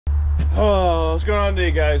Oh, what's going on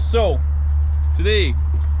today, guys? So today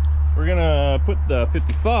we're gonna put the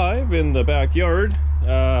 55 in the backyard. You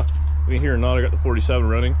can hear or not, I got the 47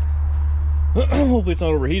 running. Hopefully it's not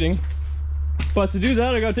overheating. But to do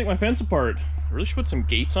that, I gotta take my fence apart. I really should put some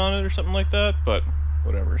gates on it or something like that, but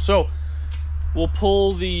whatever. So we'll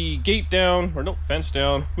pull the gate down, or no, fence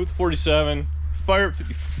down with the 47, fire up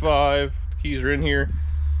 55, the keys are in here,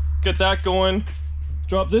 get that going,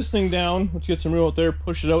 drop this thing down, let's get some room out there,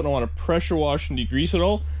 push it out, and I want to pressure wash and degrease it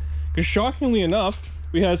all. Because shockingly enough,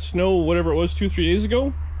 we had snow, whatever it was, 2-3 days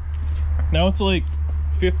ago. Now it's like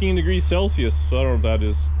 15 degrees Celsius, so I don't know what that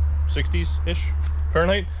is, 60s-ish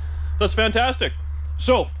Fahrenheit. That's fantastic.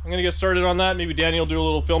 So I'm gonna get started on that. Maybe Danny will do a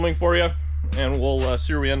little filming for you, and we'll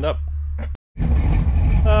see where we end up.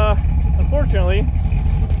 Unfortunately,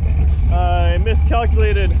 I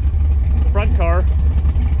miscalculated the front car,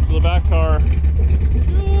 so the back car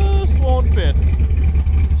just won't fit.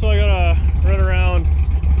 So I gotta run around,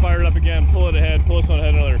 fire it up again, pull it ahead, pull this one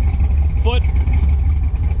ahead another foot.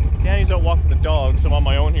 Danny's out walking the dog, so I'm on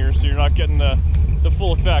my own here, so you're not getting the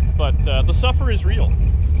full effect, but the suffer is real.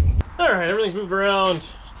 Alright, everything's moved around.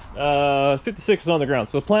 56 is on the ground.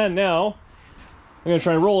 So the plan now, I'm gonna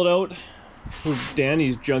try and roll it out. Move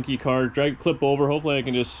Danny's junky car, drag the clip over. Hopefully I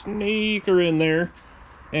can just sneak her in there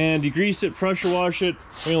and degrease it, pressure wash it.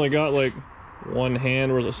 We only got like one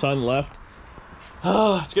hand worth of sun left.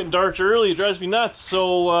 It's getting dark early, it drives me nuts.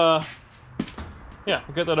 So yeah,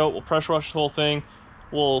 we'll get that out, we'll pressure wash the whole thing,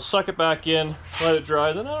 we'll suck it back in, let it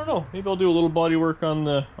dry, then I don't know, maybe I'll do a little body work on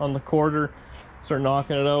the quarter, start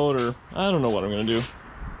knocking it out, or I don't know what I'm gonna do.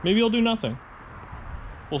 Maybe I'll do nothing.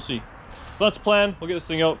 We'll see. So that's the plan. We'll get this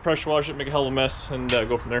thing out, pressure wash it, make a hell of a mess, and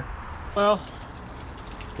go from there. Well,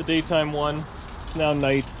 the daytime one, it's now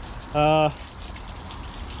night. I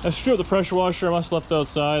screwed up the pressure washer, I must have left it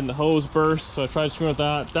outside, and the hose burst, so I tried screwing with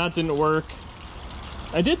that. That didn't work.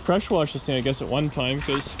 I did pressure wash this thing, I guess, at one time,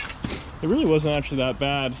 because it really wasn't actually that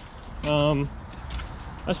bad. I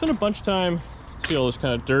spent a bunch of time, see all this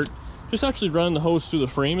kind of dirt, just actually running the hose through the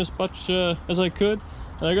frame as much as I could,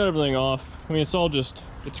 and I got everything off. I mean, it's all just,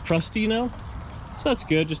 it's crusty now, so that's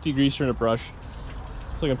good. Just degreaser and a brush.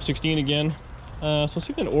 It's like I'm 16 again. So I'll see if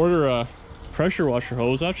I can order a pressure washer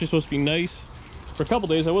hose. It's actually supposed to be nice. For a couple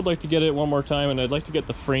days, I would like to get it one more time, and I'd like to get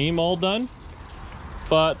the frame all done.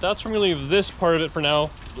 But that's where I'm gonna leave this part of it for now.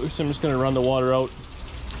 So I'm just gonna run the water out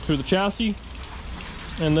through the chassis,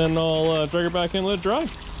 and then I'll drag her back in and let it dry.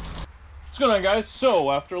 What's going on, guys?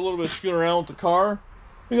 So after a little bit of screwing around with the car,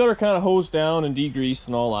 we got her kind of hosed down and degreased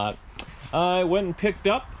and all that. I went and picked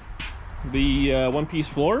up the one-piece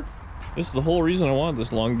floor. This is the whole reason I wanted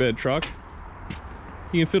this long bed truck.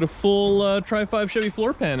 You can fit a full Tri-5 Chevy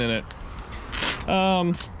floor pan in it.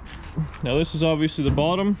 Now this is obviously the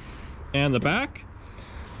bottom and the back.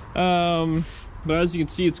 But as you can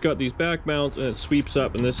see, it's got these back mounts and it sweeps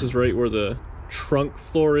up, and this is right where the trunk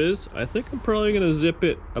floor is. I think I'm probably gonna zip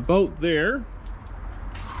it about there,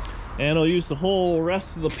 and I'll use the whole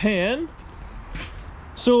rest of the pan.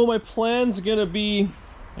 So my plan's gonna be,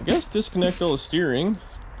 I guess, disconnect all the steering,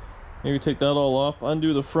 maybe take that all off,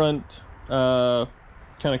 undo the front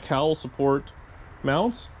kind of cowl support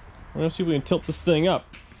mounts. I'm gonna see if we can tilt this thing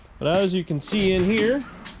up. But as you can see in here,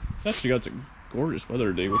 it's actually got a gorgeous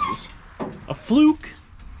weather today, which is a fluke.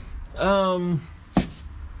 Yeah,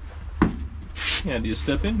 I need to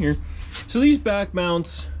step in here. So these back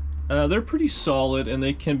mounts, they're pretty solid and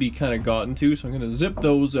they can be kind of gotten to, so I'm going to zip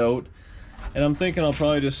those out, and I'm thinking I'll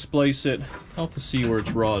probably just splice it. I'll have to see where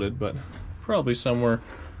it's rotted, but probably somewhere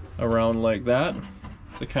around like that,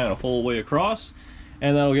 the kind of whole way across,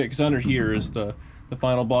 and that'll get, because under here is the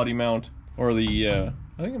final body mount, or the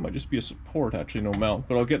I think it might just be a support, actually, no mount,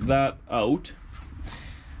 but I'll get that out.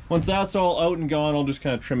 Once that's all out and gone, I'll just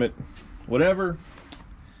kind of trim it whatever,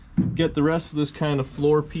 get the rest of this kind of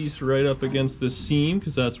floor piece right up against this seam,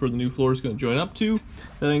 because that's where the new floor is going to join up to.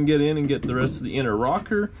 Then I can get in and get the rest of the inner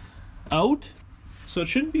rocker out. So it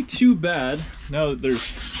shouldn't be too bad now that there's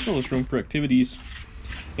still this room for activities.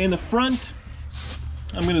 In the front,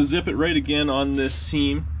 I'm going to zip it right again on this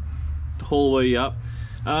seam the whole way up.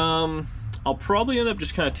 I'll probably end up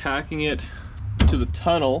just kind of tacking it to the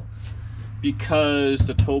tunnel because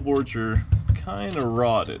the toe boards are kind of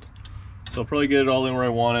rotted. So I'll probably get it all in where I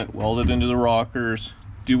want it, weld it into the rockers,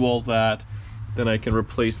 do all that. Then I can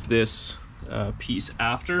replace this piece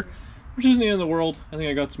after, which isn't the end of the world. I think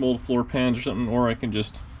I got some old floor pans or something, or I can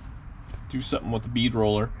just do something with the bead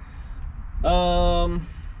roller. Yeah,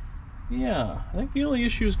 I think the only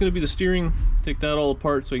issue is going to be the steering. Take that all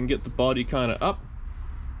apart so I can get the body kind of up,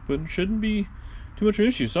 but it shouldn't be too much of an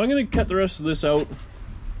issue. So I'm going to cut the rest of this out,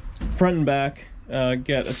 front and back,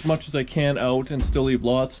 get as much as I can out and still leave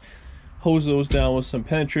lots. Hose those down with some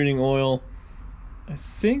penetrating oil. I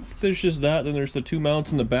think there's just that, then there's the 2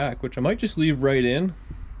 mounts in the back, which I might just leave right in,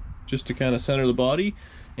 just to kind of center the body.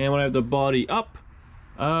 And when I have the body up,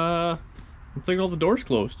 I'm thinking all the doors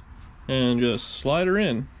closed, and just slide her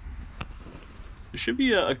in. It should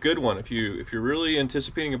be a good one. If you're really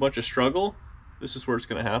anticipating a bunch of struggle, this is where it's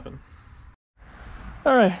going to happen.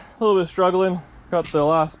 All right, a little bit of struggling. Got the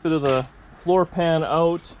last bit of the floor pan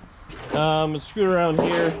out. Screwing around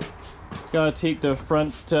here. Got to take the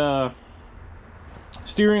front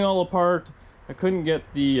steering all apart. I couldn't get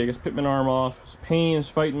the, I guess, pitman arm off. It was a pain, it's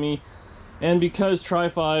fighting me. And because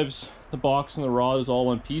Tri-5's, the box and the rod is all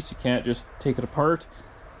one piece, you can't just take it apart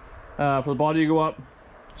for the body to go up.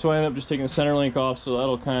 So I ended up just taking the center link off, so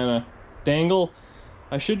that'll kind of dangle.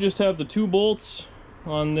 I should just have the 2 bolts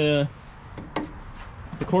on the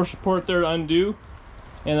core support there to undo,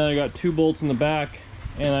 and then I got 2 bolts in the back,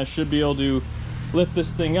 and I should be able to lift this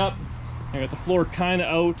thing up. I got the floor kind of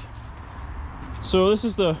out. So this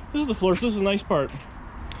is the floor. So this is the nice part.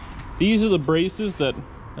 These are the braces that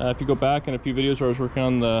if you go back in a few videos where I was working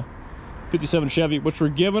on the 57 Chevy, which were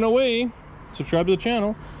given away, subscribe to the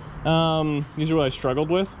channel. These are what I struggled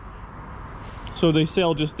with. So they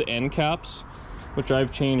sell just the end caps, which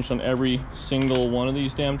I've changed on every single one of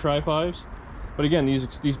these damn Tri-5s. But again,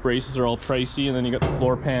 these braces are all pricey, and then you got the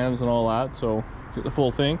floor pans and all that, so get the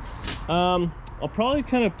full thing. I'll probably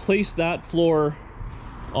kind of place that floor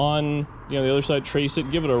on, you know, the other side, trace it,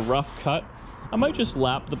 give it a rough cut. I might just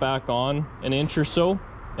lap the back on an inch or so,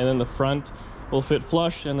 and then the front will fit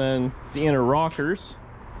flush, and then the inner rockers,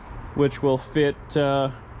 which will fit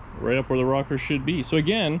right up where the rockers should be. So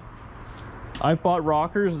again, I've bought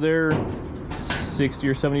rockers. They're 60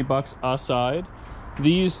 or 70 bucks a side.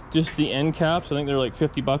 These, just the end caps, I think they're like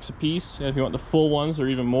 50 bucks a piece. And if you want the full ones, they're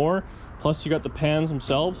even more. Plus you got the pans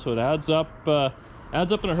themselves, so it adds up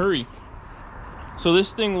in a hurry. So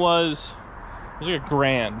this thing was like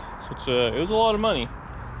 $1,000. So it was a lot of money.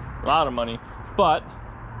 But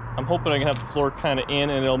I'm hoping I can have the floor kind of in,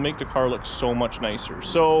 and it'll make the car look so much nicer.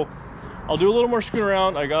 So I'll do a little more screwing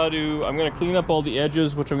around. I'm gonna clean up all the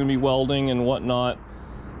edges, which I'm gonna be welding and whatnot.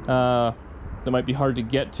 That might be hard to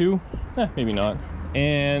get to. Maybe not.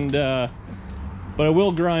 And but I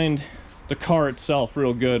will grind the car itself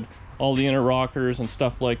real good, all the inner rockers and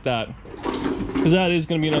stuff like that, because that is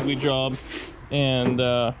gonna be an ugly job. And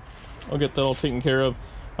I'll get that all taken care of.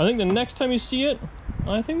 I think the next time you see it,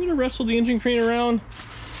 I think I'm gonna wrestle the engine crane around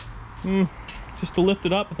just to lift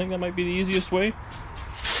it up. I think that might be the easiest way.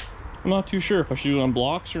 I'm not too sure if I should do it on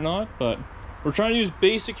blocks or not, but we're trying to use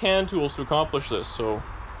basic hand tools to accomplish this, so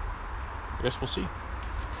I guess we'll see.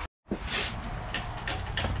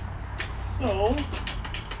 So, I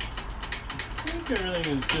think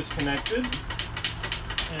everything is disconnected,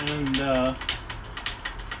 and I'm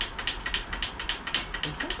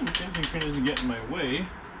hoping this engine crane isn't getting in my way,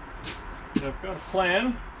 but I've got a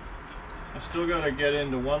plan. I still got to get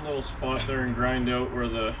into one little spot there and grind out where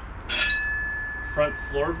the front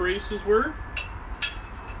floor braces were,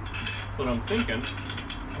 but I'm thinking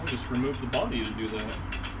I'll just remove the body to do that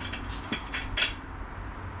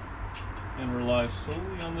and rely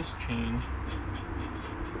solely on this chain.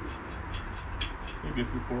 Maybe a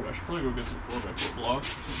few 4x. I should probably go get some 4x blocks.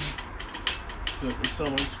 I feel like there's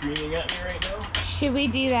someone screaming at me right now. Should we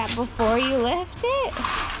do that before you lift it?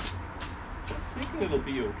 I'm thinking it'll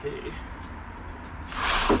be okay.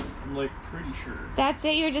 I'm like pretty sure. That's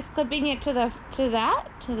it. You're just clipping it to that? Just to that?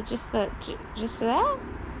 That's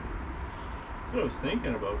what I was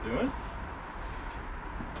thinking about doing.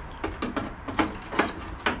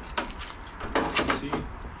 See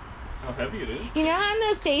how heavy it is. You know, on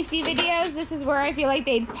those safety videos, this is where I feel like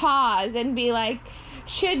they'd pause and be like,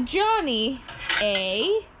 should Johnny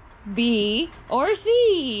A, B, or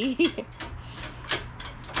C?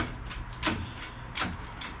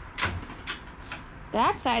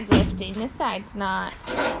 That side's lifting, this side's not.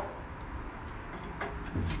 Maybe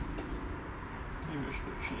I should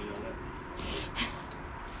put a chain on it.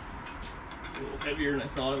 It's a little heavier than I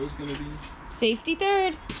thought it was going to be. Safety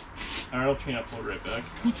third. Alright, I'll chain up, hold right back.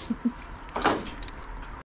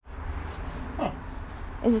 Huh.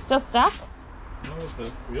 Is it still stuck? No, the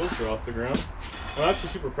wheels are off the ground. I'm actually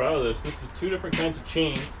super proud of this. This is 2 different kinds of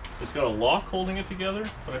chain. It's got a lock holding it together,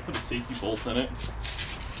 but I put a safety bolt in it.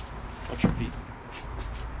 Watch your feet.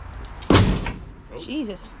 Oh.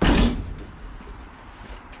 Jesus. Seems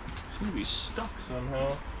to be stuck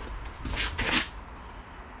somehow.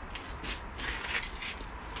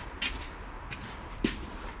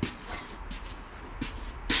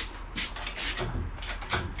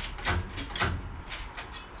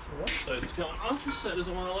 One side's going off. set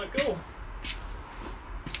doesn't want to let go.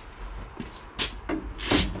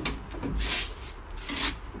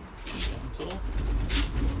 Gentle.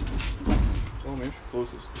 Oh, maybe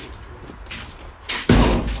closest.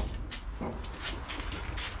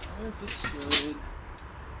 There's a slide.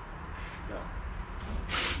 Go.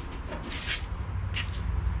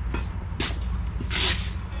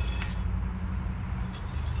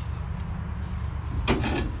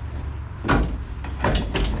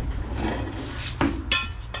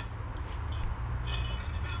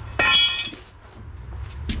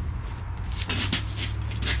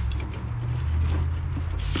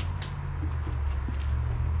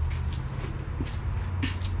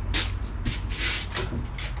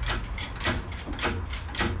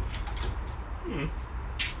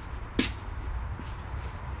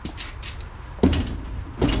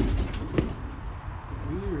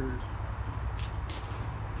 Weird.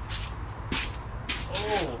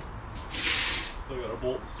 Oh, still got a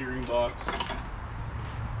bolt steering box.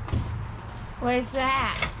 Where's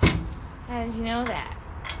that? How did you know that?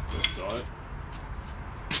 Just saw it.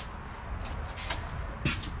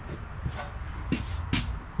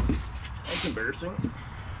 That's embarrassing.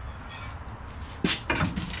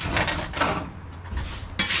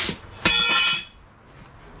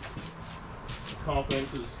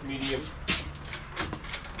 Confidence is medium.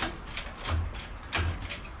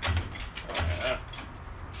 Oh, yeah.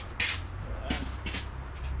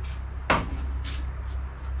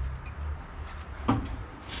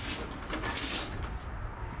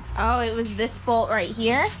 Oh, it was this bolt right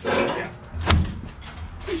here? Yeah.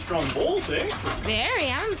 Pretty strong bolt, eh?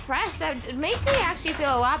 Very. I'm impressed. That makes me actually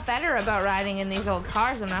feel a lot better about riding in these old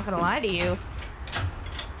cars. I'm not going to lie to you.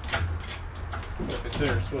 Well, consider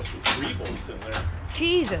there's supposed to be 3 bolts in there.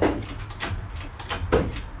 Jesus. It's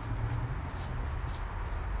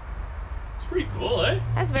pretty cool, eh?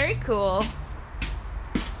 That's very cool. So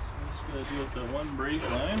I'm just gonna deal with the one brake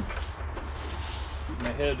line. Keep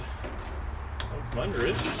my head out from under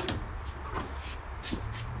it. I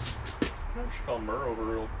should call Murr over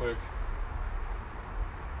real quick.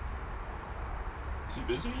 Is he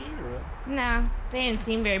busy or what? No, they didn't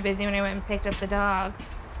seem very busy when I went and picked up the dog.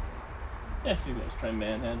 Yeah, maybe let's try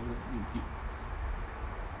manhandle it and keep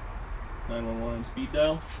 911 on speed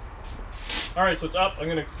dial. Alright, so it's up. I'm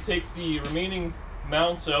going to take the remaining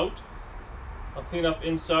mounts out. I'll clean up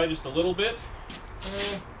inside just a little bit.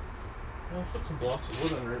 I'll put some blocks of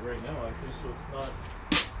wood under it right now, actually, so it's not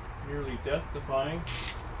nearly death-defying.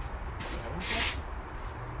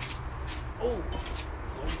 Oh!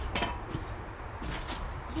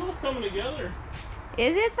 It's all coming together.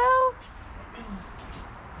 Is it though?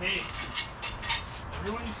 Hey,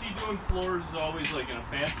 everyone you see doing floors is always like in a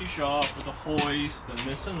fancy shop with a hoist and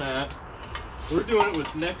this and that. We're doing it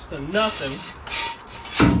with next to nothing.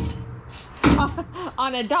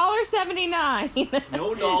 On $1.79.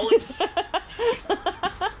 No dollars.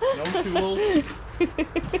 No tools.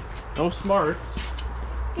 No smarts.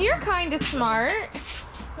 You're kind of smart.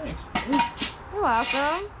 Thanks. You're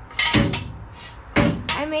welcome.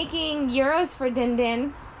 I'm making euros for Din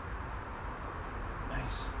Din.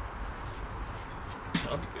 Nice.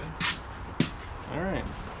 That'll be good. Alright.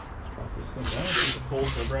 Let's drop this thing down. See if it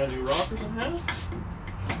holds the brand new rockers I have.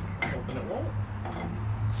 Hoping it won't.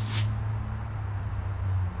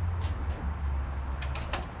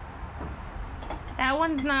 That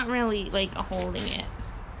one's not really like holding it.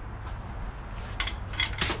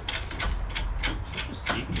 Such a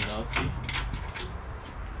sneaky Nazi.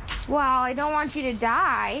 Well, I don't want you to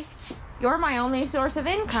die. You're my only source of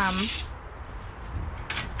income.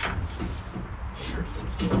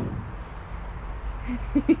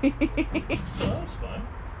 Oh, that's fine.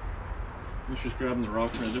 We're just grabbing the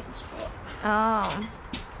rock from a different spot. Oh.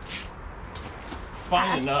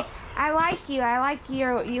 Fine enough. I like you. I like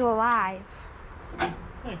you alive.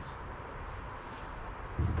 Thanks.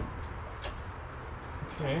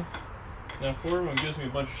 Okay. Now, if everyone gives me a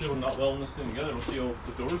bunch of shit with not welding this thing together, we'll see how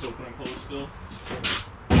the door's open and closed still.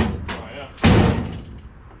 Oh, yeah.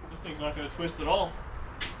 This thing's not going to twist at all.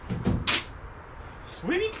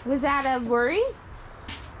 Sweet! Was that a worry?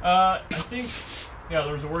 I think, yeah,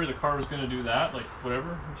 there was a worry the car was going to do that, like,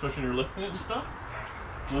 whatever, especially when you're lifting it and stuff.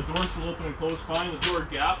 And the doors will open and close fine. The door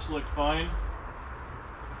gaps look fine.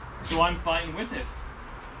 So I'm fine with it.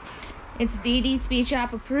 It's DD Speed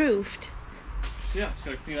Shop approved. Yeah, just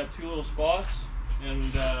gotta clean up 2 little spots,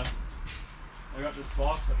 and I got this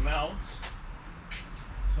box of mounts,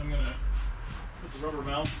 so I'm gonna put the rubber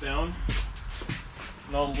mounts down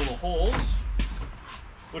in all the little holes,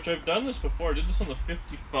 which I've done this before. I did this on the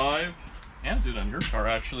 55, and I did it on your car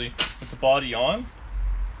actually, with the body on.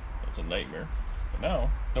 That's a nightmare, but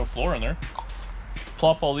now, no floor in there.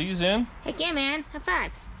 plop all these in. Heck yeah, man. High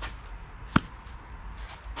fives.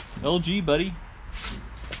 LG, buddy.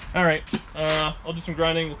 All right, I'll do some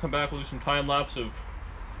grinding. We'll come back. We'll do some time lapse of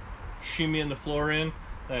shimmying the floor in.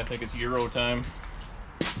 I think it's Euro time.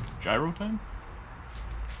 Gyro time?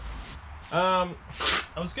 I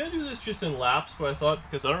was gonna do this just in laps, but I thought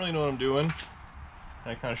because I don't really know what I'm doing,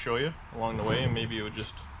 I kind of show you along the way, and maybe it would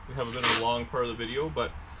just we have a bit of a long part of the video. But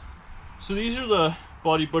so these are the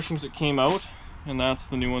body bushings that came out, and that's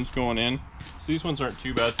the new ones going in. So these ones aren't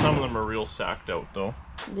too bad. Some of them are real sacked out though.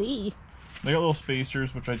 They got little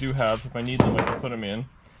spacers, which I do have. If I need them, I can put them in.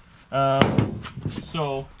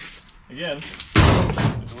 So again,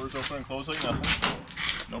 the doors open and close like nothing.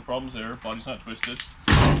 No problems there. Body's not twisted.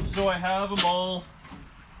 So I have them all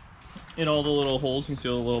in all the little holes. You can see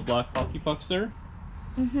all the little black hockey pucks there.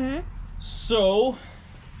 So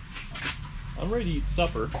I'm ready to eat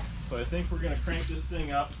supper. So I think we're gonna crank this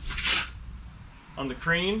thing up on the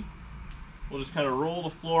crane. We'll just kind of roll the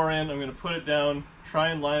floor in. I'm gonna put it down, try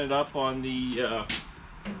and line it up on the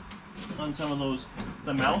on some of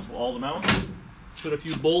the mounts, well, all the mounts. Put a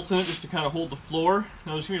few bolts in it just to kind of hold the floor.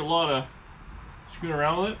 Now there's gonna be a lot of screwing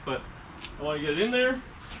around with it, but I want to get it in there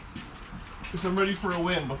because I'm ready for a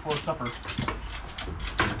win before supper.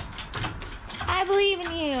 I believe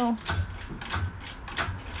in you.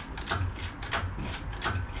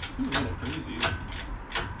 Seems a little crazy.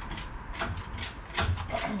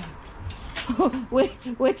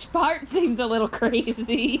 Which part seems a little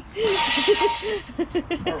crazy? I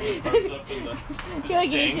feel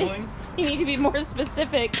like you need to be more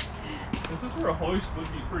specific. This is where a hoist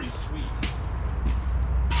would be pretty sweet.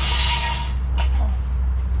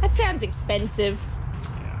 That sounds expensive.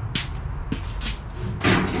 Yeah.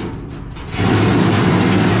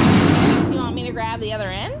 Do you want me to grab the other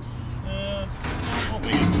end? Won't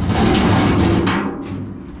make it.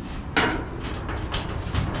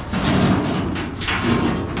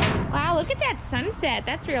 Wow, look at that sunset.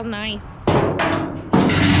 That's real nice.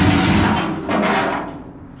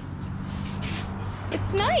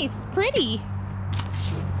 It's nice. It's pretty.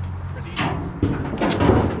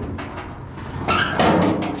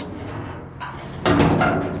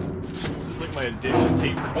 This is like my addition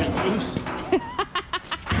tape for Chip Goose.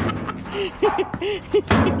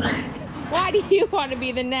 Why do you want to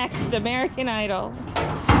be the next American Idol? I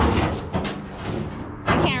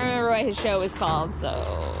can't remember what his show is called, so...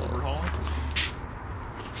 Overhaul.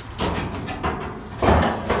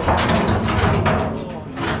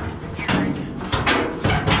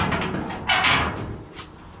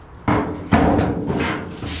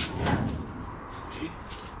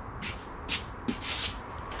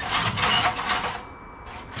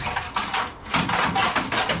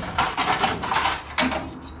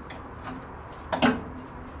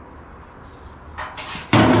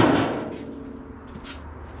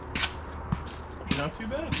 Not too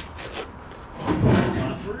bad.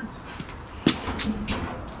 Last words.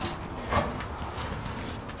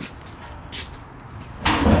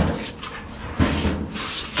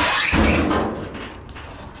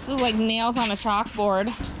 This is like nails on a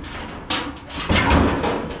chalkboard.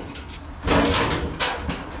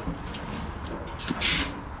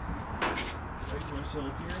 Right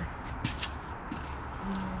myself here.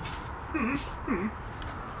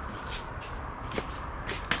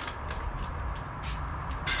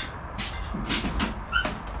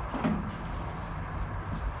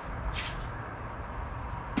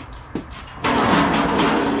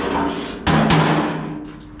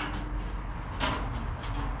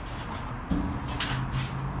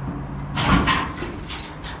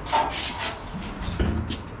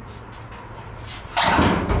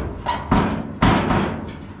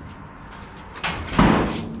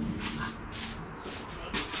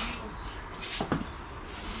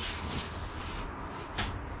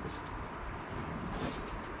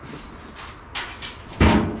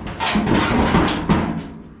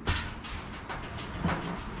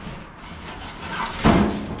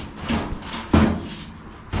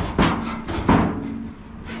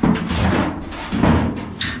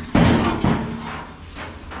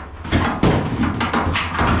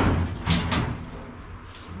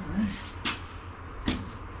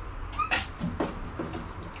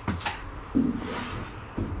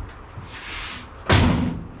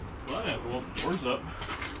 Well, I have to roll the doors up.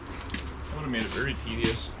 That would have made it very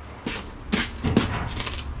tedious. This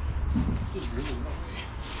is really lovely.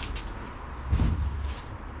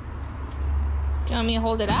 Do you want me to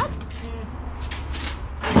hold it up?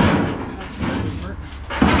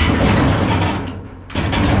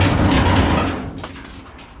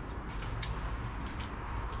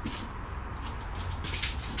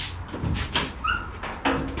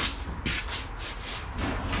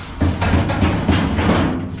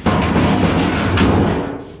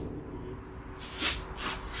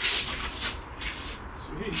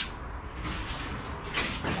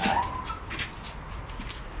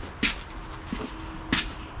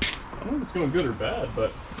 I don't know if it's going good or bad,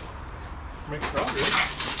 but make progress.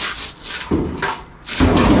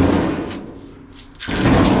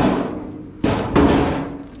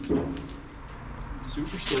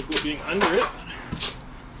 Super stoked about being under it.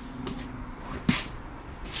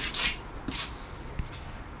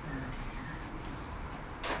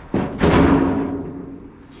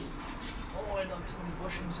 Oh, I knocked too many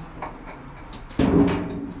bushings.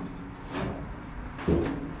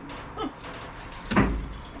 Huh.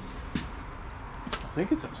 I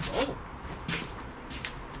think it's installed.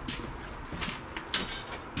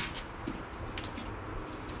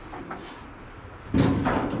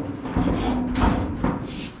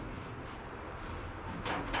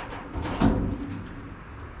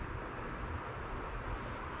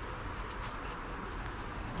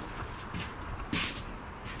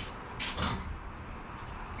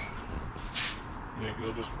 You think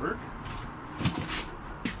it'll just work?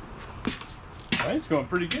 Alright, it's going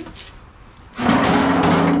pretty good.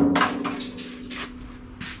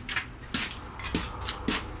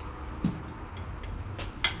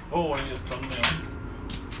 Oh, I need a thumbnail.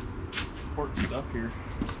 Important stuff here.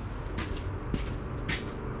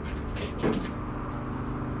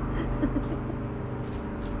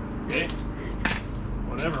 Okay.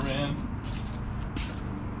 Whatever, man.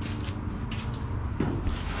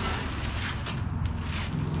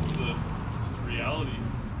 This is reality.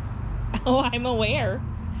 Oh, I'm aware.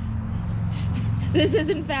 This is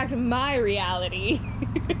in fact my reality.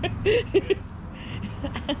 Okay.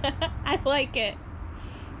 I like it.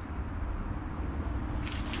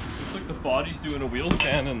 Looks like the body's doing a wheel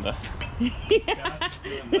stand and the gas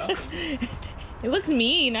is doing nothing. It looks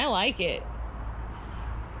mean. I like it.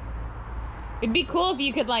 It'd be cool if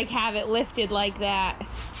you could like have it lifted like that.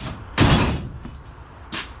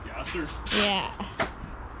 Gasser. Yeah.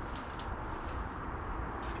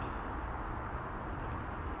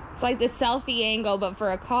 It's like the selfie angle, but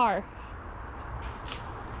for a car.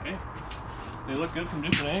 Okay. They look good from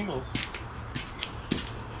different angles.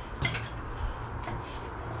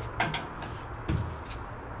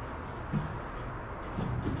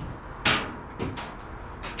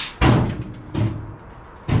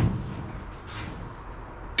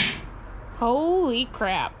 Holy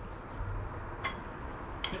crap.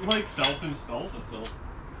 It like self-installed itself.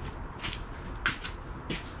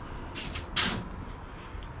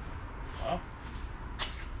 Wow.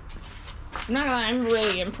 I'm not gonna lie, I'm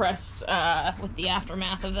really impressed with the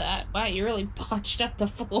aftermath of that. Wow, you really botched up the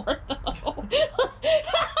floor though.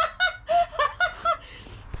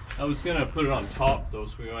 I was gonna put it on top though,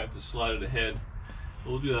 so we might have to slide it ahead.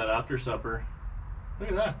 We'll do that after supper. Look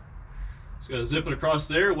at that. Just gotta zip it across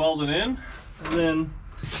there, weld it in, and then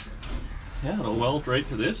yeah, it'll weld right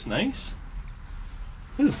to this. Nice.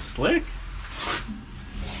 This is slick.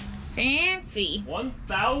 Fancy.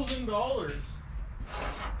 $1,000.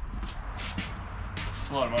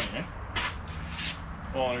 A lot of money, eh?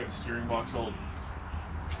 Oh, I got a steering box all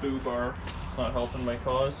boo bar. It's not helping my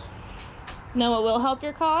cause. No, it will help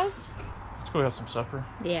your cause? Let's go have some supper.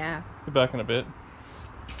 Yeah. Be back in a bit.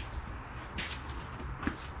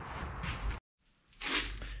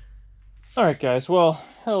 Alright guys, well,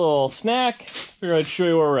 had a little snack. Figured I'd show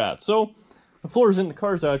you where we're at. So, the floors in the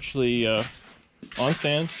car's actually on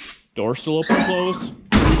stands. Door still open, close.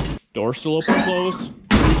 Door still open, close.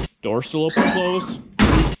 Door still open, close.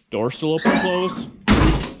 Door still open, close.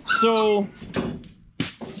 So,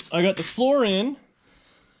 I got the floor in.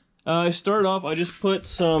 I started off, I just put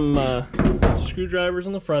some screwdrivers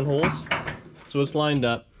in the front holes, so it's lined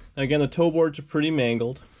up. Again, the toe boards are pretty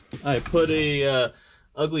mangled. I put a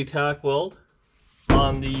ugly tack weld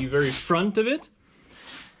on the very front of it.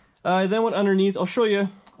 I then went underneath. I'll show you.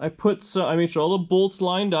 I made sure all the bolts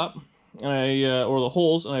lined up, and or the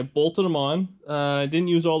holes, and I bolted them on. I didn't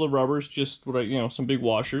use all the rubbers, just what some big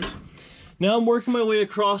washers. Now I'm working my way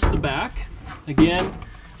across the back. Again,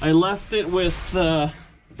 I left it with some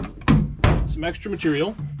extra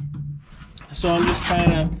material, so I'm just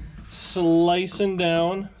kind of slicing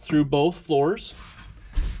down through both floors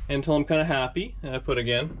until I'm kind of happy. And I put,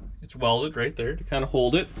 again, it's welded right there to kind of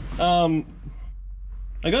hold it. I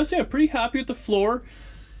gotta say, I'm pretty happy with the floor.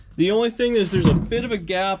 The only thing is there's a bit of a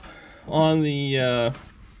gap on the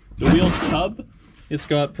wheel tub. It's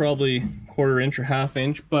got probably 1/4 inch or 1/2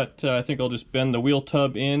 inch, but I think I'll just bend the wheel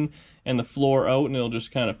tub in and the floor out, and it'll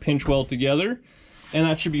just kind of pinch weld together, and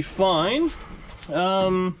that should be fine.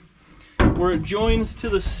 Where it joins to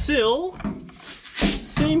the sill,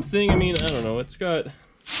 same thing. I mean, I don't know, it's got,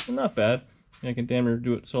 not bad. I can damn near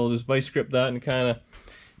do it, so I'll just vice grip that and kind of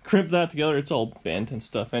crimp that together. It's all bent and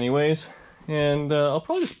stuff anyways, and I'll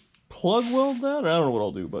probably just plug weld that, or I don't know what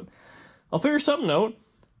I'll do, but I'll figure something out.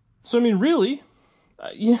 So I mean, really,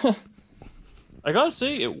 yeah, I gotta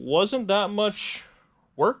say it wasn't that much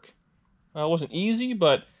work. It wasn't easy,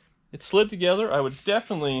 but it slid together. I would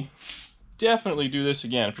definitely do this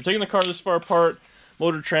again. If you're taking the car this far apart,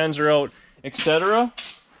 motor trans are out, etc.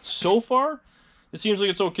 So far, it seems like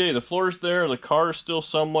it's okay. The floor's there, the car is still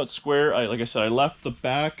somewhat square. Like I said, I left the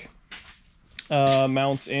back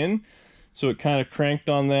mounts in, so it kind of cranked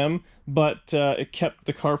on them, but it kept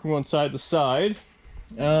the car from going side to side.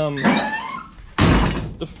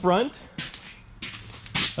 The front,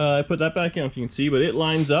 I put that back in if you can see, but it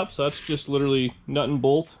lines up, so that's just literally nut and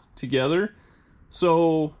bolt together.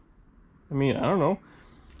 So, I mean, I don't know,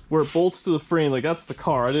 where it bolts to the frame, like that's the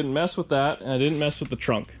car. I didn't mess with that, and I didn't mess with the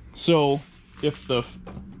trunk. So, if the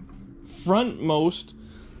frontmost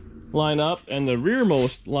line up and the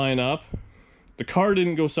rearmost line up, the car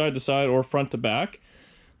didn't go side to side or front to back.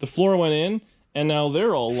 The floor went in, and now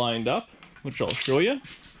they're all lined up, which I'll show you.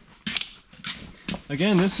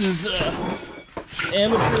 Again, this is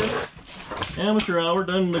amateur hour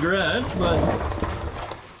done in the garage, but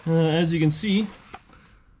as you can see,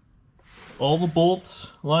 all the bolts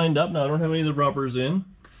lined up. Now I don't have any of the rubbers in,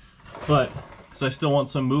 but because I still want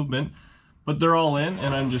some movement, but they're all in,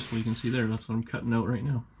 and I'm just, well, you can see there, that's what I'm cutting out right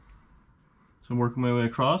now. So I'm working my way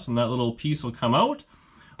across, and that little piece will come out.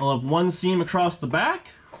 I'll have one seam across the back,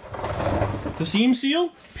 the seam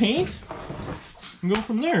seal, paint, and go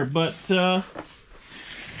from there. But I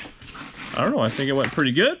don't know, I think it went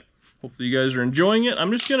pretty good. Hopefully you guys are enjoying it.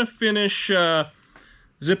 I'm just gonna finish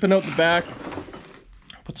zipping out the back,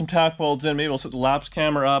 put some tack welds in, maybe I'll set the lapse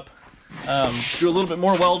camera up, do a little bit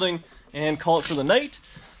more welding, and call it for the night.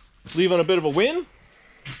 Leave on a bit of a win.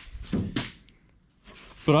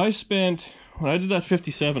 But I spent, when I did that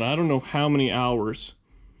 57, I don't know how many hours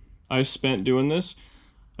I spent doing this.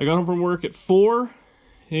 I got home from work at 4.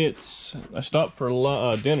 I stopped for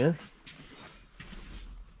dinner.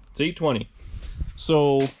 It's 8:20.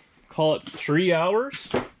 So call it 3 hours.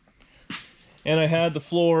 And I had the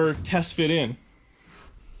floor test fit in.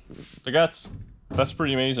 Like that's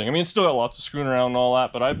pretty amazing. I mean, it's still got lots of screwing around and all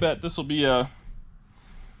that, but I bet this will be a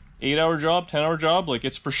 8-hour job, 10-hour job. Like,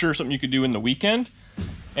 it's for sure something you could do in the weekend.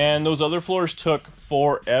 And those other floors took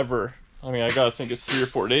forever. I mean, I gotta think it's 3 or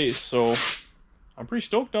 4 days, so I'm pretty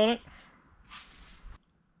stoked on it.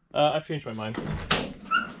 I've changed my mind.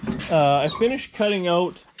 I finished cutting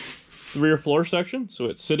out the rear floor section, so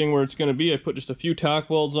it's sitting where it's gonna be. I put just a few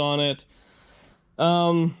tack welds on it.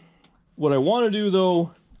 What I want to do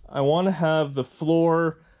though, I want to have the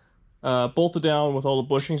floor bolted down with all the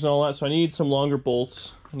bushings and all that, so I need some longer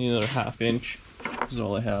bolts. I need another 1/2 inch. This is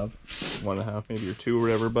all I have. 1.5 maybe, or 2 or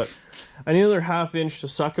whatever, but I need another 1/2 inch to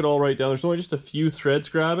suck it all right down. There's only just a few threads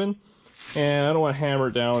grabbing, and I don't want to hammer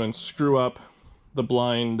it down and screw up the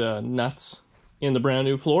blind nuts in the brand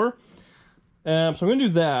new floor. So I'm going to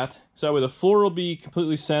do that, so that way the floor will be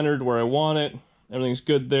completely centered where I want it. Everything's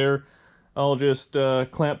good there. I'll just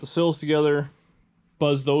clamp the sills together,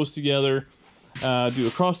 buzz those together, do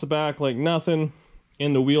across the back like nothing,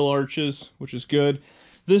 in the wheel arches, which is good.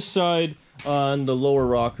 This side on the lower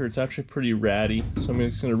rocker, it's actually pretty ratty, so I'm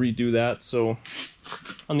just going to redo that. So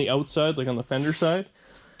on the outside, like on the fender side,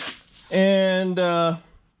 and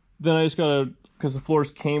then I just gotta, because the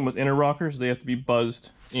floors came with inner rockers, they have to be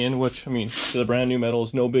buzzed in, which, I mean, the brand new metal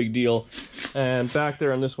is no big deal. And back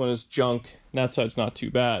there on this one is junk, and that side's not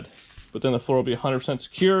too bad. But then the floor will be 100%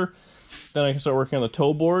 secure. Then I can start working on the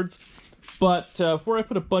toe boards. But before I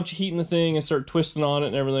put a bunch of heat in the thing and start twisting on it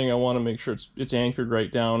and everything, I want to make sure it's anchored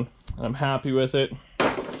right down. And I'm happy with it.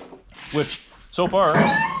 Which, so far,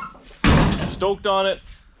 I'm stoked on it.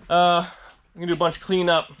 I'm going to do a bunch of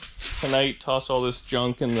cleanup tonight. Toss all this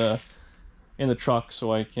junk in the truck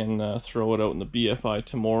so I can throw it out in the BFI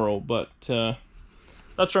tomorrow. But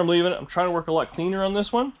that's where I'm leaving it. I'm trying to work a lot cleaner on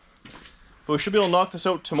this one. But we should be able to knock this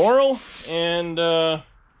out tomorrow, and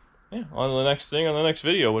yeah, on to the next thing, on the next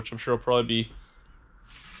video, which I'm sure will probably be,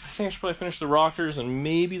 I think I should probably finish the rockers and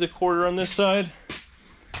maybe the quarter on this side.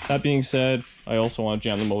 That being said, I also want to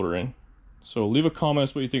jam the motor in. So leave a comment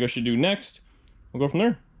as what you think I should do next. We'll go from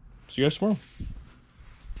there. See you guys tomorrow.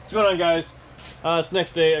 What's going on, guys? It's the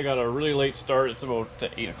next day. I got a really late start. It's about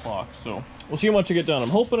 8 o'clock, so we'll see how much I get done. I'm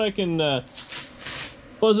hoping I can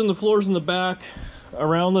buzz in the floors in the back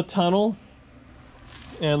around the tunnel,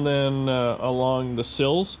 and then along the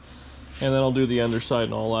sills, and then I'll do the underside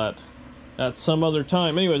and all that at some other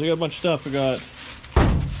time. Anyways, I got a bunch of stuff. I got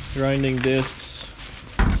grinding discs.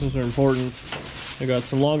 Those are important. I got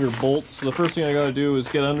some longer bolts. So the first thing I got to do is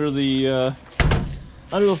get under the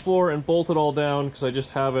floor and bolt it all down, because I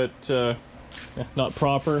just have it not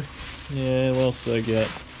proper. Yeah, what else did I get?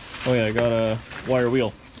 Oh yeah, I got a wire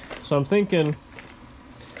wheel. So I'm thinking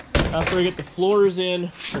after I get the floors in,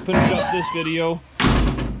 we'll finish up this video.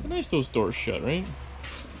 Nice those doors shut, right?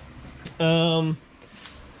 The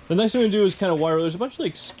next thing we do is kind of wire. There's a bunch of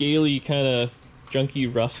like scaly kind of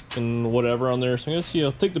junky rust and whatever on there. So I'm gonna see,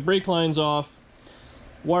 I'll take the brake lines off,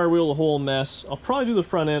 wire wheel the whole mess. I'll probably do the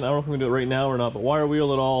front end. I don't know if I'm gonna do it right now or not, but wire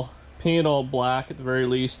wheel it all, paint it all black at the very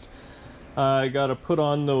least. I gotta put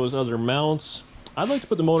on those other mounts. I'd like to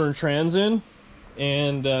put the motor and trans in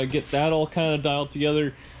and get that all kind of dialed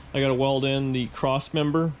together. I gotta weld in the cross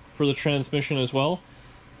member for the transmission as well.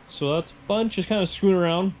 So that's a bunch, just kind of screwing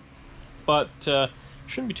around, but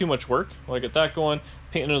shouldn't be too much work. When I get that going,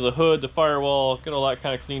 painting under the hood, the firewall, get all that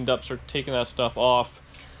kind of cleaned up, start taking that stuff off.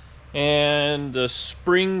 And the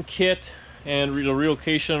spring kit and the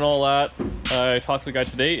relocation and all that, I talked to the guy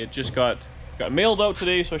today. It just got mailed out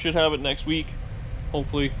today, so I should have it next week.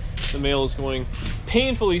 Hopefully the mail is going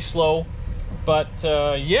painfully slow, but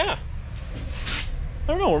yeah, I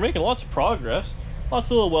don't know, we're making lots of progress. Lots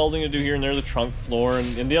of little welding to do here and there, the trunk floor,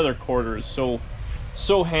 and the other quarter is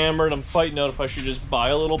so hammered. I'm fighting out if I should just buy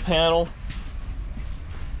a little panel.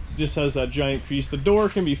 It just has that giant crease. The door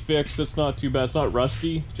can be fixed, it's not too bad, it's not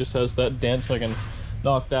rusty, it just has that dent, so I can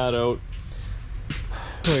knock that out.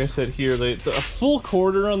 Like I said here, a full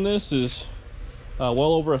quarter on this is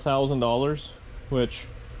well over $1,000, which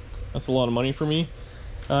that's a lot of money for me.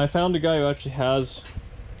 I found a guy who actually has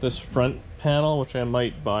this front panel, which I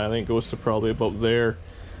might buy. I think it goes to probably about there,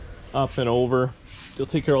 up and over. They'll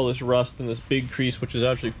take care of all this rust and this big crease, which is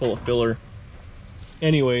actually full of filler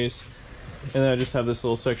anyways. And then I just have this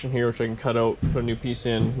little section here which I can cut out, put a new piece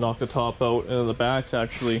in, knock the top out, and then the back's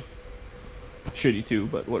actually shitty too,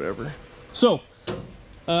 but whatever. So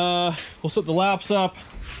we'll set the laps up,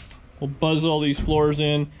 we'll buzz all these floors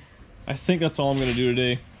in. I think that's all I'm going to do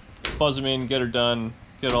today. Buzz them in, get her done,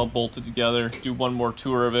 get it all bolted together, do one more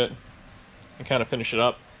tour of it, and kind of finish it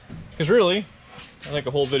up. Because really, I think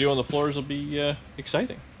a whole video on the floors will be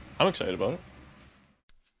exciting. I'm excited about it.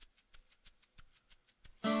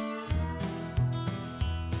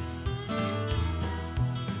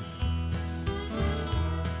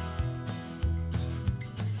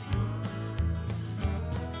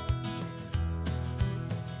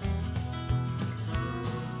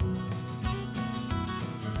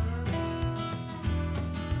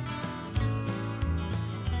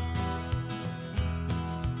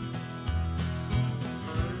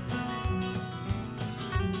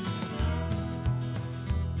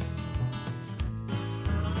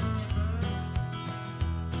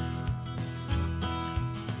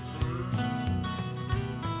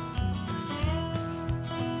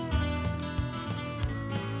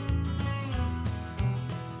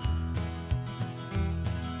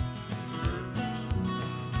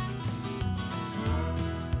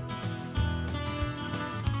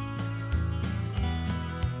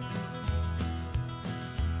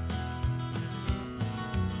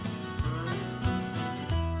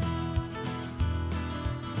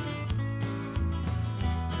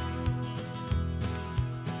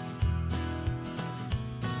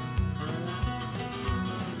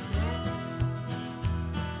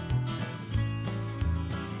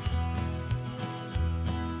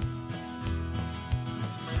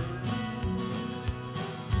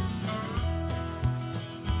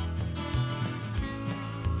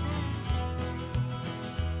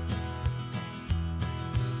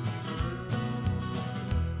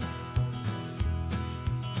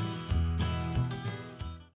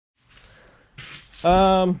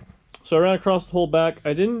 So I ran across the whole back.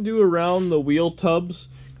 I didn't do around the wheel tubs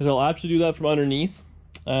because I'll actually do that from underneath,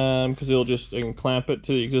 because I can clamp it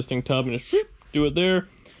to the existing tub and just do it there.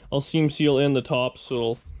 I'll seam seal in the top, so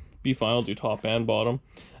it'll be fine. I'll do top and bottom.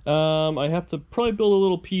 I have to probably build a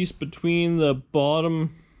little piece between the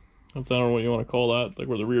bottom, I don't know what you want to call that, like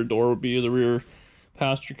where the rear door would be, the rear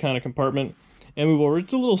passenger kind of compartment, and move over.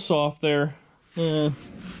 It's a little soft there.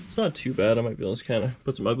 It's not too bad. I might be able to kind of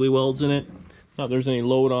put some ugly welds in it. Not there's any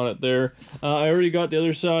load on it there. I already got the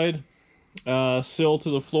other side sill to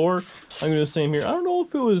the floor. I'm going to do the same here. I don't know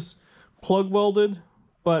if it was plug welded,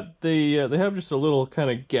 but they have just a little kind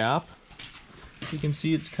of gap. You can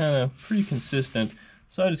see it's kind of pretty consistent.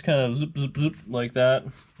 So I just kind of zip, zip, zip like that,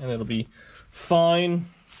 and it'll be fine.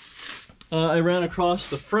 I ran across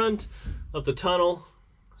the front of the tunnel,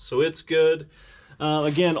 so it's good.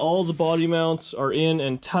 Again, all the body mounts are in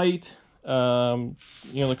and tight. You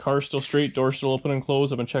know, the car's still straight, door's still open and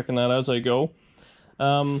closed. I've been checking that as I go.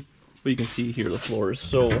 But you can see here the floor is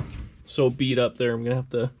so beat up there. I'm gonna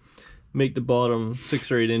have to make the bottom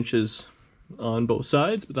 6 or 8 inches on both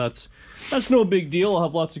sides, but that's no big deal. I'll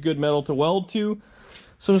have lots of good metal to weld to.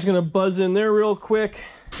 So I'm just gonna buzz in there real quick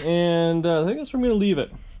And I think that's where I'm going to leave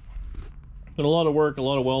it. Been a lot of work, a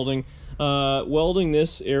lot of welding. Welding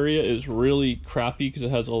this area is really crappy because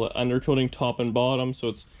it has all the undercoating top and bottom, so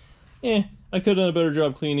it's I could have done a better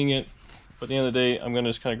job cleaning it, but at the end of the day I'm going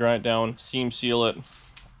to just kind of grind it down, seam seal it,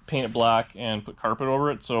 paint it black, and put carpet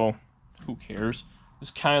over it, so who cares?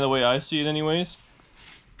 It's kind of the way I see it anyways.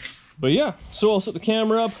 But yeah, so I'll set the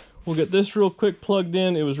camera up, we'll get this real quick plugged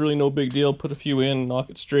in. It was really no big deal, put a few in,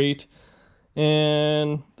 knock it straight,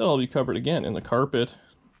 and that'll be covered again in the carpet.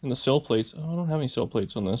 And the sill plates. Oh, I don't have any sill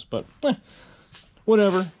plates on this, but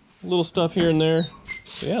whatever. Little stuff here and there.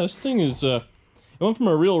 So yeah, this thing is, it went from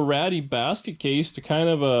a real ratty basket case to kind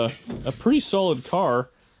of a pretty solid car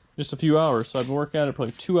in just a few hours. So I've been working at it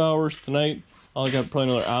probably 2 hours tonight. I'll got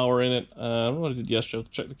probably another hour in it. I don't know what I did yesterday. I'll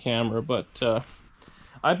have to check the camera, but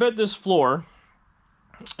I bet this floor,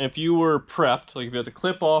 if you were prepped, like if you had to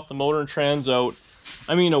clip off the motor and trans out,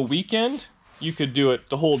 I mean, a weekend, you could do it,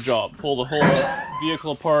 the whole job. Pull the whole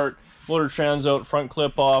vehicle apart, motor trans out, front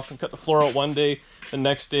clip off, and cut the floor out one day. The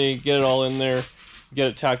next day, get it all in there, get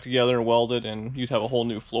it tacked together and welded, and you'd have a whole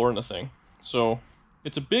new floor in the thing. So,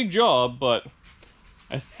 it's a big job, but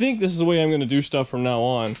I think this is the way I'm going to do stuff from now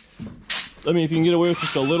on. I mean, if you can get away with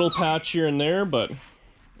just a little patch here and there, but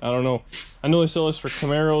I don't know. I know they sell this for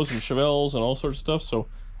Camaros and Chevelles and all sorts of stuff, so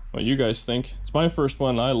what you guys think? It's my first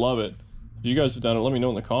one, I love it. If you guys have done it, let me know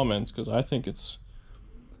in the comments, because I think it's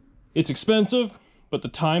expensive, but the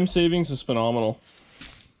time savings is phenomenal.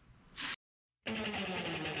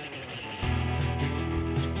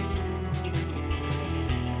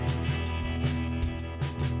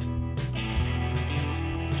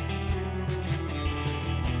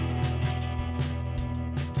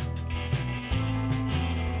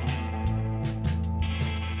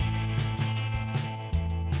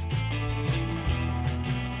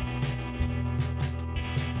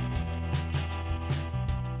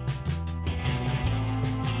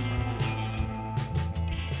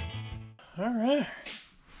 All right.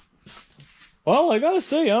 Well, I gotta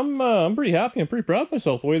say, I'm pretty happy. I'm pretty proud of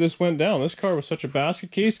myself the way this went down. This car was such a basket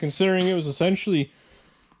case, considering it was essentially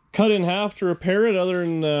cut in half to repair it, other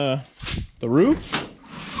than the roof.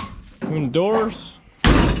 Even doors.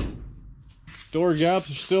 Door gaps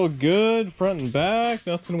are still good, front and back.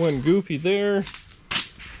 Nothing went goofy there.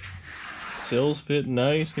 Sills fit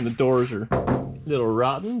nice. I mean, the doors are a little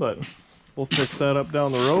rotten, but we'll fix that up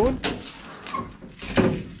down the road.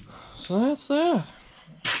 So that's that.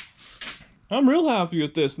 I'm real happy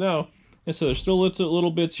with this. Now, I said there's still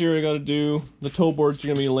little bits here I gotta do. The toe boards are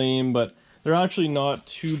gonna be lame, but they're actually not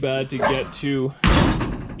too bad to get to.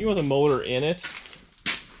 You want the motor in it,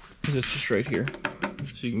 because it's just right here.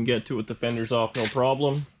 So you can get to it with the fenders off, no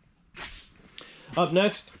problem. Up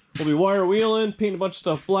next, we'll be wire wheeling, painting a bunch of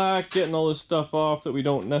stuff black, getting all this stuff off that we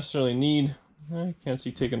don't necessarily need. I can't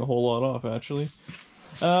see taking a whole lot off, actually.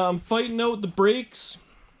 I'm fighting out the brakes.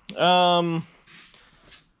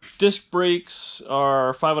 Disc brakes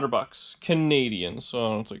are $500 Canadian,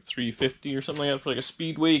 so it's like $350 or something like that for like a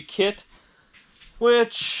Speedway kit,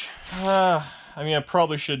 which I mean, I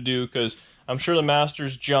probably should do, because I'm sure the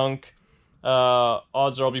Master's junk.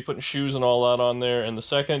 Odds are I'll be putting shoes and all that on there, and the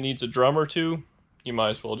second it needs a drum or two, you might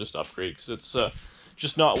as well just upgrade, because it's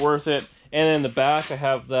just not worth it. And in the back I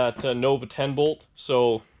have that Nova 10 bolt,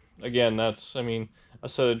 so again, that's, I mean, a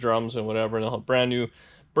set of drums and whatever, and they'll have brand new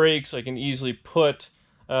brakes. I can easily put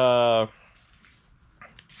you know,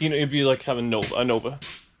 it'd be like having a Nova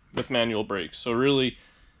with manual brakes. So really,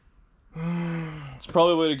 it's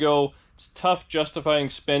probably the way to go. It's tough justifying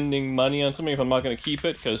spending money on something if I'm not going to keep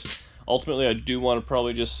it, because ultimately I do want to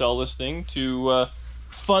probably just sell this thing to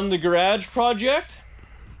fund the garage project.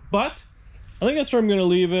 But I think that's where I'm going to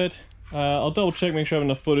leave it. I'll double check, make sure I have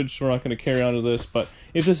enough footage, so we're not going to carry on to this. But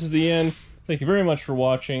if this is the end, thank you very much for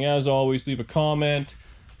watching. As always, leave a comment.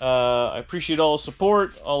 I appreciate all the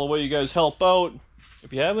support, all the way you guys help out.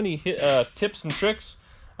 If you have any tips and tricks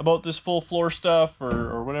about this full floor stuff,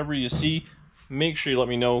 or whatever you see, make sure you let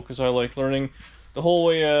me know, because I like learning the whole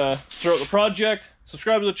way throughout the project.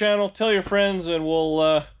 Subscribe to the channel, tell your friends, and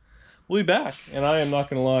we'll be back. And I am not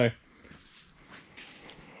going to lie,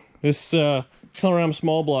 this Telegram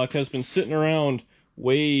small block has been sitting around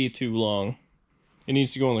way too long. It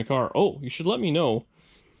needs to go in the car. Oh, you should let me know.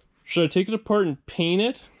 Should I take it apart and paint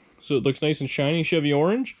it so it looks nice and shiny, Chevy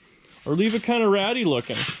orange, or leave it kind of ratty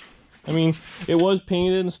looking? I mean, it was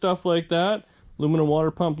painted and stuff like that. Aluminum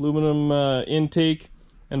water pump, aluminum intake,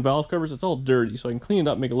 and valve covers. It's all dirty, so I can clean it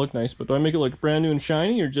up, make it look nice. But do I make it look brand new and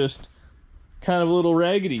shiny, or just kind of a little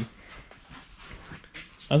raggedy?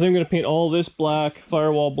 I think I'm going to paint all this black,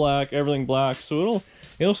 firewall black, everything black, so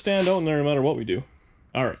it'll stand out in there no matter what we do.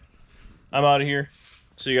 All right, I'm out of here.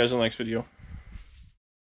 See you guys in the next video.